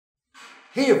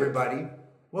Hey everybody,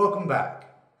 welcome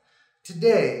back.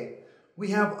 Today we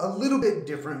have a little bit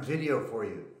different video for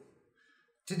you.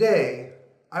 Today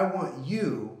I want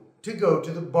you to go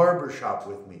to the barber shop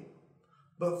with me.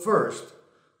 But first,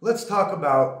 let's talk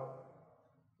about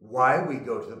why we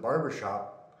go to the barber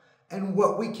shop and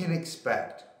what we can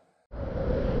expect.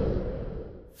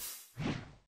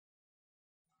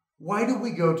 Why do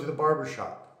we go to the barber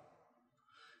shop?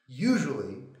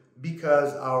 Usually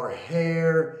because our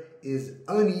hair is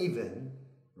uneven,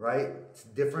 right? It's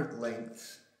different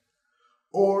lengths.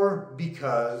 Or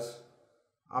because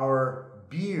our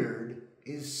beard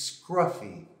is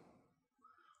scruffy.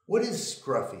 What is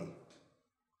scruffy?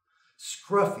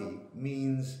 Scruffy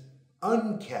means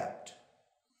unkept.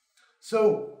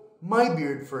 So my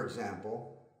beard, for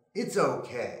example, it's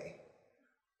okay,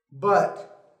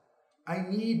 but I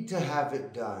need to have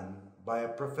it done by a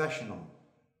professional.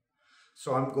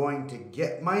 So I'm going to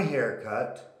get my hair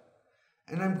cut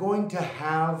and I'm going to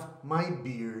have my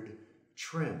beard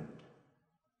trimmed.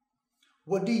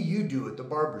 What do you do at the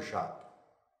barber shop?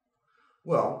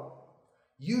 Well,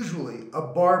 usually a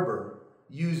barber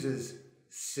uses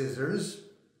scissors,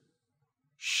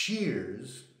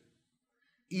 shears,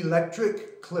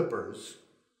 electric clippers,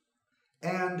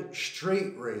 and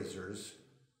straight razors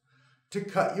to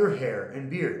cut your hair and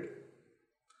beard.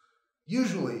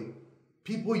 Usually,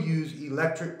 people use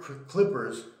electric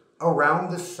clippers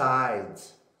around the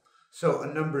sides. So a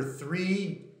number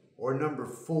 3 or number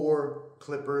 4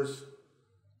 clippers.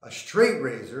 A straight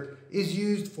razor is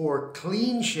used for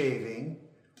clean shaving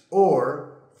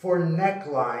or for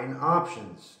neckline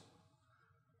options.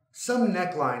 Some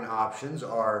neckline options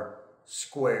are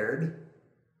squared,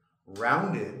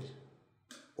 rounded,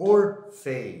 or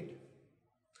fade.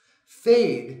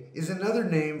 Fade is another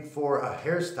name for a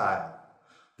hairstyle.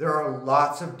 There are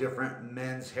lots of different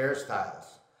men's hairstyles.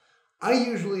 I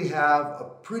usually have a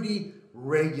pretty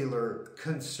regular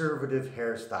conservative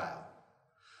hairstyle.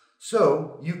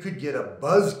 So you could get a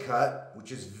buzz cut,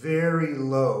 which is very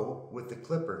low with the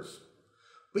clippers.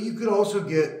 But you could also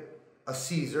get a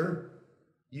Caesar,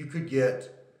 you could get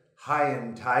high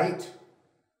and tight,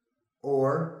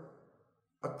 or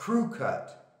a crew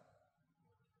cut.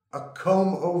 A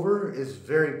comb over is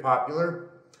very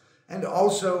popular, and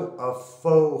also a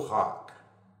faux hawk.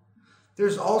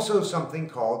 There's also something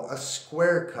called a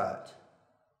square cut.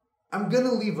 I'm going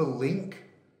to leave a link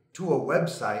to a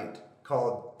website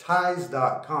called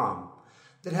ties.com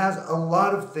that has a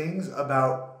lot of things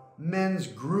about men's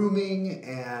grooming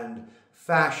and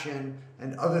fashion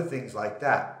and other things like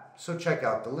that. So check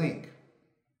out the link.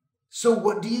 So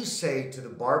what do you say to the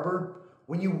barber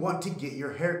when you want to get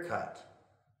your hair cut?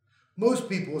 Most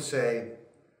people say,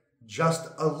 just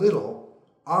a little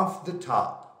off the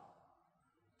top.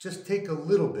 Just take a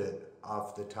little bit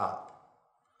off the top.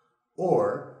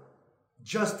 Or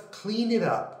just clean it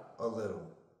up a little.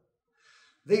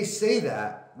 They say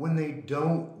that when they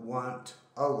don't want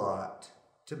a lot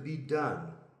to be done.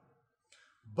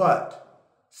 But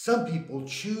some people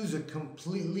choose a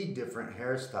completely different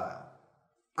hairstyle.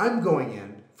 I'm going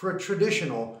in for a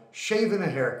traditional shave and a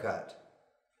haircut.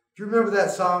 Do you remember that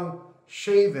song,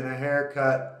 Shave and a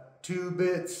Haircut, 2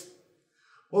 bits?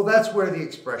 Well, that's where the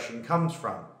expression comes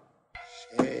from.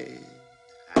 Shave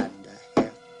and a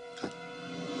haircut.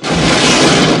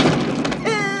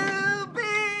 2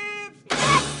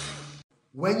 bits!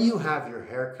 When you have your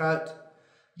hair cut,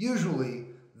 usually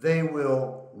they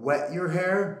will wet your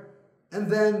hair and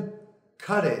then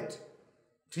cut it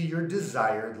to your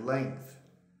desired length.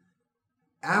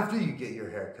 After you get your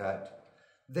hair cut,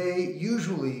 they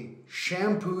usually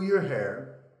shampoo your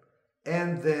hair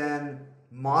and then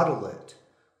model it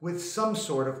with some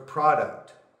sort of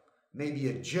product, maybe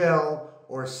a gel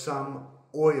or some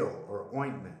oil or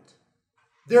ointment.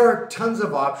 There are tons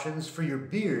of options for your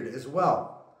beard as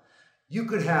well. You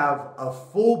could have a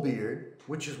full beard,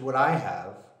 which is what I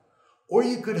have, or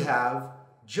you could have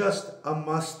just a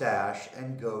mustache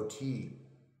and goatee.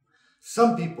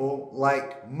 Some people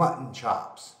like mutton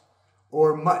chops,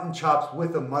 or mutton chops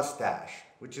with a mustache,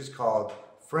 which is called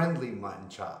friendly mutton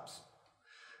chops.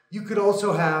 You could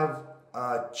also have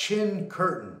a chin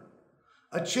curtain.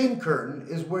 A chin curtain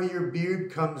is where your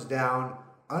beard comes down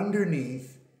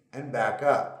underneath and back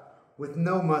up with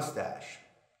no mustache.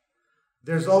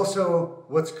 There's also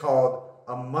what's called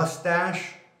a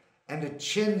mustache and a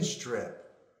chin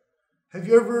strip. Have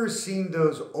you ever seen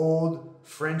those old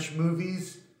French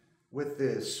movies with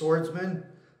the swordsman?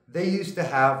 They used to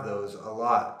have those a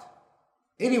lot.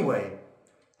 Anyway,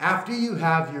 after you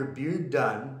have your beard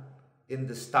done in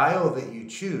the style that you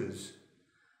choose,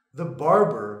 the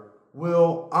barber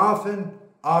will often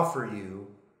offer you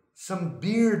some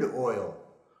beard oil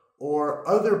or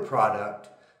other product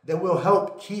that will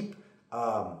help keep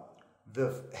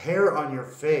the hair on your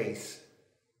face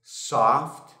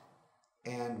soft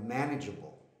and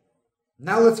manageable.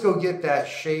 Now let's go get that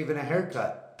shave and a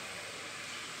haircut.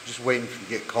 Just waiting to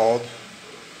get called.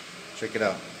 Check it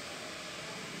out.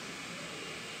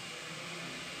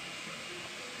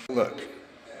 Look,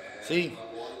 see?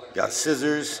 Got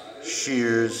scissors,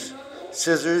 shears,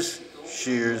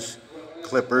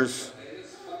 clippers,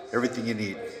 everything you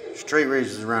need. Straight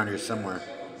razors around here somewhere.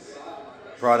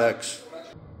 Products.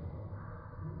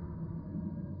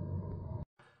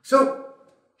 So,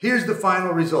 here's the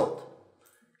final result.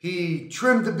 He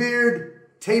trimmed the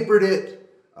beard, tapered it.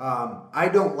 I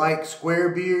don't like square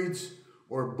beards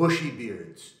or bushy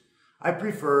beards. I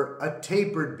prefer a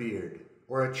tapered beard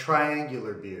or a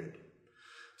triangular beard.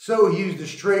 So he used a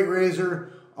straight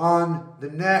razor on the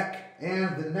neck,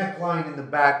 and the neckline in the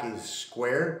back is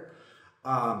square.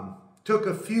 Took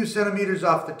a few centimeters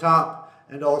off the top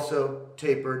and also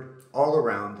tapered all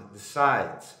around the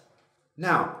sides.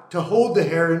 Now, to hold the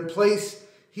hair in place,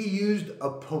 he used a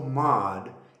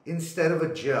pomade instead of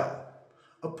a gel.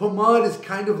 A pomade is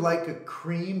kind of like a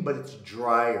cream, but it's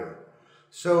drier.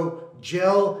 So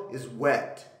gel is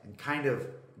wet and kind of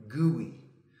gooey,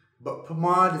 but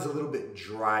pomade is a little bit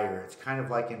drier. It's kind of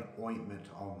like an ointment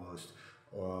almost.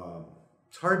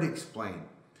 It's hard to explain.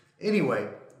 Anyway,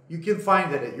 you can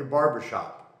find it at your barber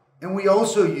shop. And we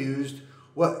also used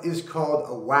what is called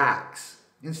a wax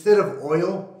instead of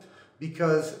oil,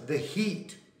 because the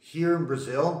heat here in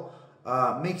Brazil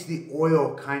makes the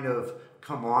oil kind of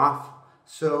come off.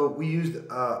 So we used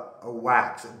a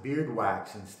wax, a beard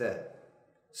wax instead.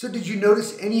 So did you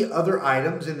notice any other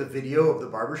items in the video of the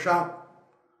barbershop?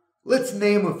 Let's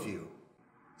name a few.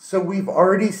 So we've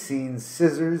already seen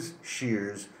scissors,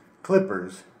 shears,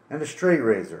 clippers, and a straight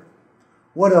razor.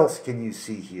 What else can you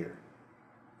see here?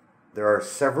 There are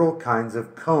several kinds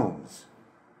of combs.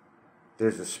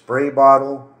 There's a spray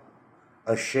bottle,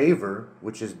 a shaver,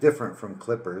 which is different from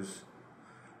clippers,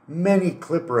 many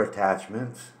clipper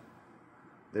attachments,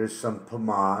 there's some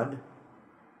pomade,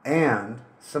 and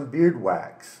some beard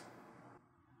wax.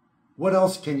 What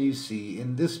else can you see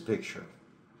in this picture?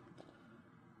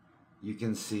 You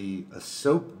can see a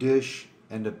soap dish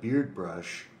and a beard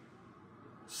brush,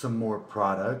 some more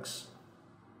products,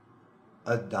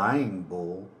 a dyeing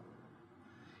bowl.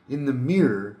 In the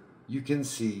mirror, you can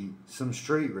see some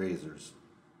straight razors.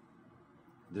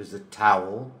 There's a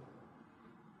towel,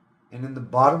 and in the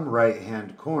bottom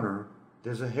right-hand corner,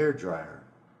 there's a hair dryer.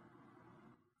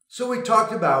 So we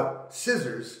talked about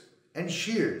scissors and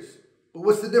shears, but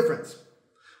what's the difference?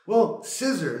 Well,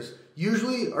 scissors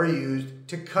usually are used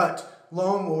to cut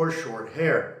long or short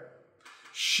hair.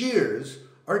 Shears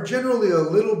are generally a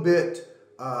little bit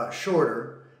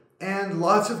shorter, and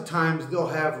lots of times they'll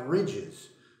have ridges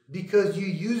because you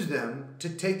use them to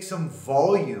take some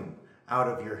volume out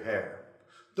of your hair.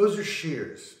 Those are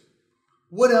shears.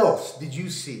 What else did you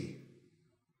see?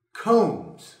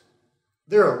 Combs.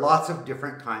 There are lots of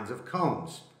different kinds of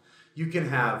combs. You can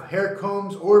have hair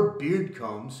combs or beard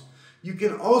combs. You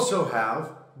can also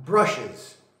have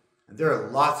brushes. And there are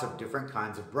lots of different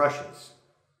kinds of brushes.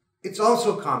 It's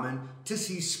also common to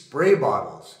see spray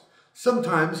bottles.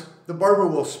 Sometimes the barber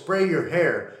will spray your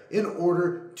hair in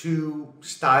order to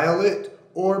style it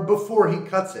or before he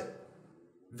cuts it.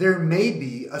 There may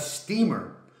be a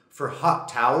steamer for hot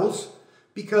towels,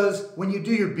 because when you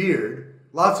do your beard,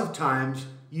 lots of times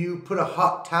you put a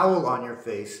hot towel on your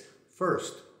face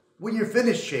first. When you're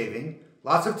finished shaving,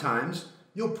 lots of times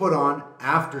you'll put on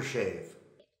aftershave.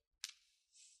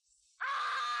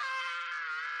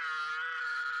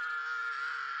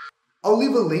 I'll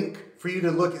leave a link for you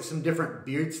to look at some different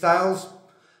beard styles.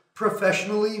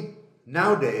 Professionally,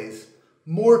 nowadays,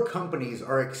 more companies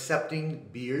are accepting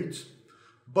beards,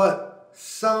 but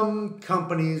some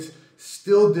companies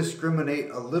still discriminate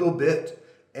a little bit,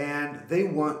 and they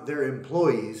want their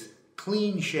employees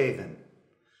clean shaven.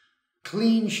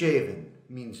 Clean shaven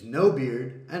means no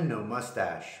beard and no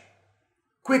mustache.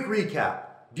 Quick recap.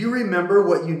 Do you remember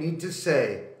what you need to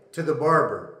say to the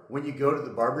barber when you go to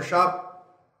the barber shop?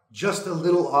 Just a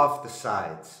little off the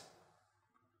sides.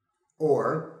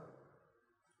 Or,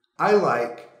 I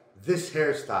like this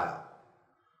hairstyle.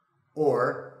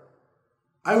 Or,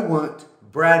 I want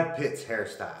Brad Pitt's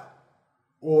hairstyle.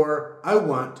 Or, I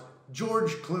want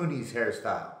George Clooney's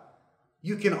hairstyle.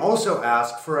 You can also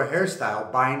ask for a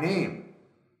hairstyle by name.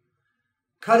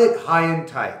 Cut it high and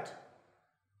tight.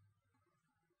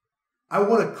 I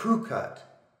want a crew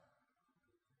cut.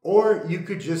 Or you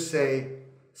could just say,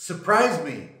 surprise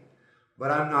me,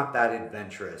 but I'm not that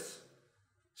adventurous.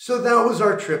 So that was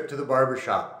our trip to the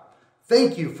barbershop.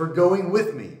 Thank you for going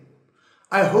with me.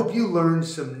 I hope you learned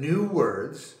some new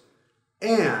words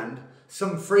and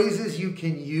some phrases you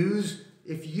can use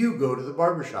if you go to the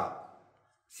barbershop.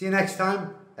 See you next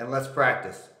time, and let's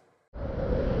practice.